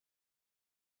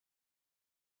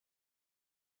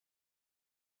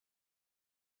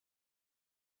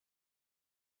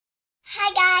Hi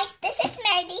guys, this is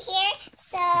Meredy here.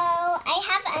 So I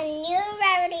have a new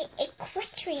Rarity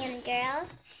Equestrian girl,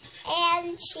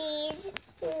 and she's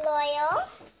loyal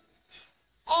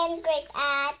and great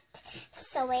at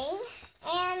sewing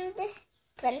and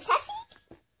princessy.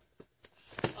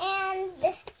 And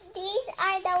these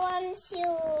are the ones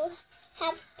you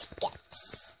have to get.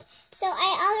 So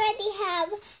I already have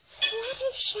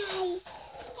Fluttershy,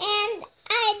 and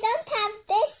I don't have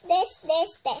this.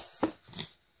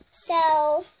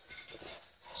 So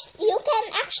you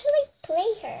can actually play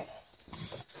her.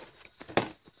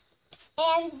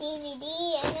 And DVD,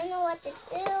 I don't know what to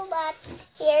do, but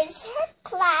here's her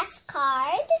class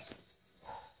card.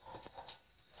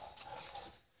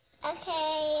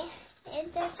 Okay,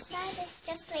 the side is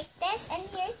just like this, and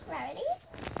here's Rarity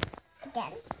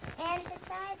again. And the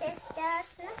side is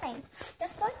just nothing,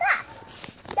 just like that.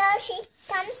 So she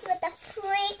comes with a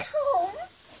free comb,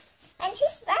 and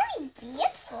she's very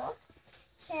beautiful.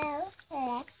 So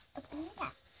let's open it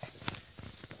up.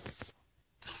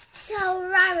 So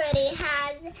Rarity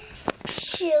has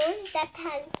shoes that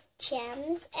has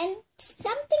gems, and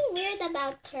something weird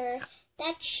about her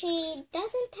that she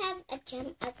doesn't have a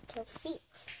gem at her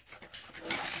feet.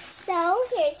 So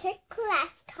here's her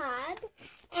class card,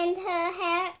 and her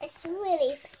hair is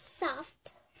really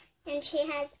soft, and she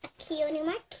has a cutie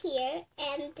mark here,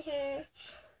 and her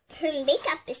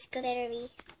makeup is glittery.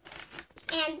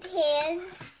 And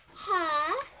here's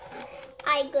her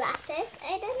eyeglasses.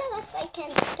 I don't know if I can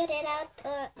get it out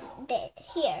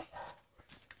here.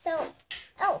 So,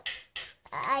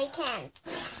 I can't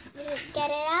get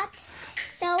it out.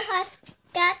 So her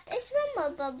skirt is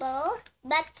removable,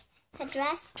 but her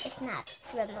dress is not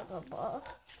removable.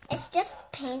 It's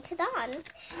just painted on.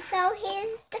 So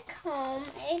here's the comb.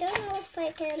 I don't know if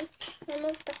I can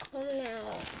remove the comb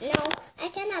now. No, I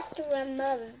cannot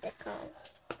remove the comb.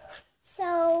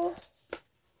 So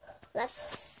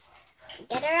let's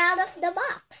get her out of the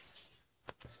box.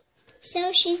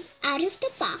 So she's out of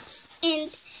the box, and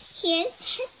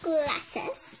here's her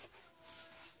glasses.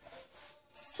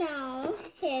 So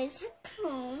here's her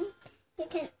comb. You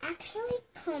can actually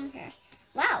comb her.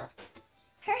 Wow,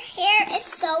 her hair is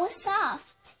so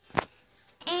soft.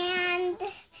 And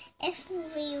if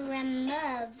we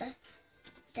remove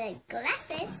the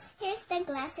glasses, here's the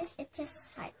glasses, it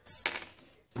just hurts.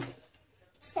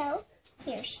 So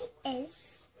here she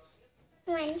is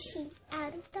when she's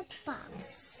out of the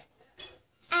box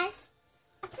as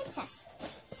a princess.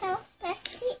 So let's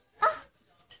see. Oh,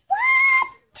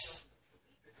 what?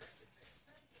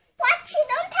 What? She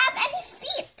don't have any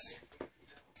feet.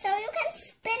 So you can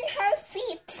spin her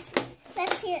feet.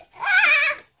 Let's see.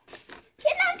 Ah! She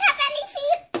don't have any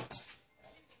feet.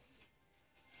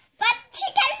 But she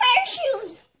can wear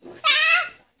shoes. Ah!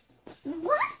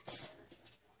 What?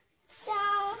 So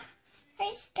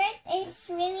her skirt is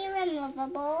really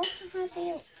removable. How do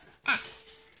you?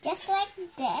 Just like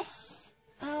this.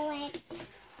 Oh wait.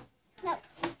 No.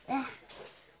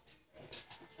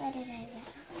 What did I do?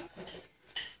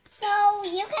 So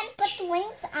you can put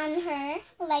wings on her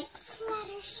like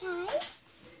Fluttershy.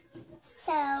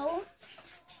 So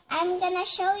I'm gonna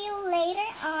show you later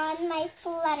on my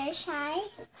Fluttershy.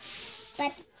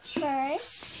 But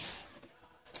first,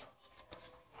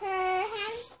 her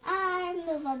hands are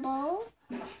movable.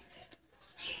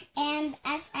 And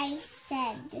as I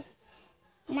said,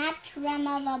 not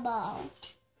removable.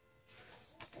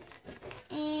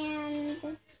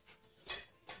 And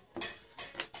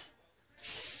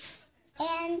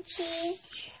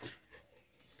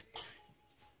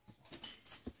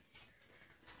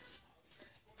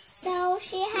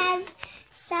she has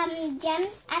some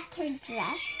gems at her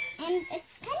dress, and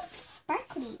it's kind of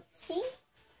sparkly, see?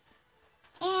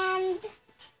 And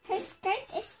her skirt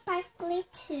is sparkly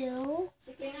too.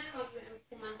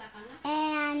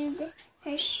 And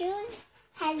her shoes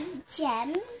has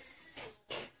gems.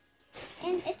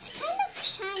 And it's kind of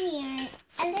shiny,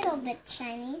 a little bit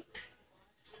shiny.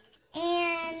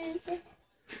 And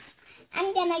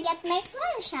I'm gonna get my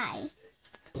Fluttershy.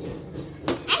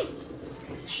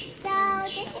 So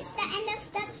this is the end of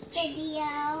the video,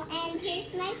 and here's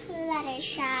my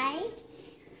Fluttershy.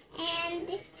 And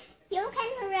you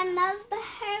can remove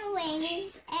her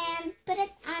wings and put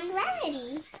it on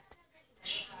Rarity.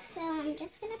 So I'm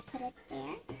just gonna put it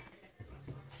there.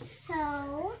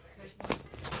 So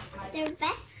they're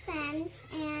best friends,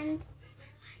 and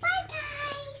bye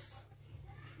guys!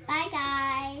 Bye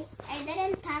guys! I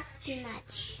didn't talk too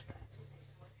much.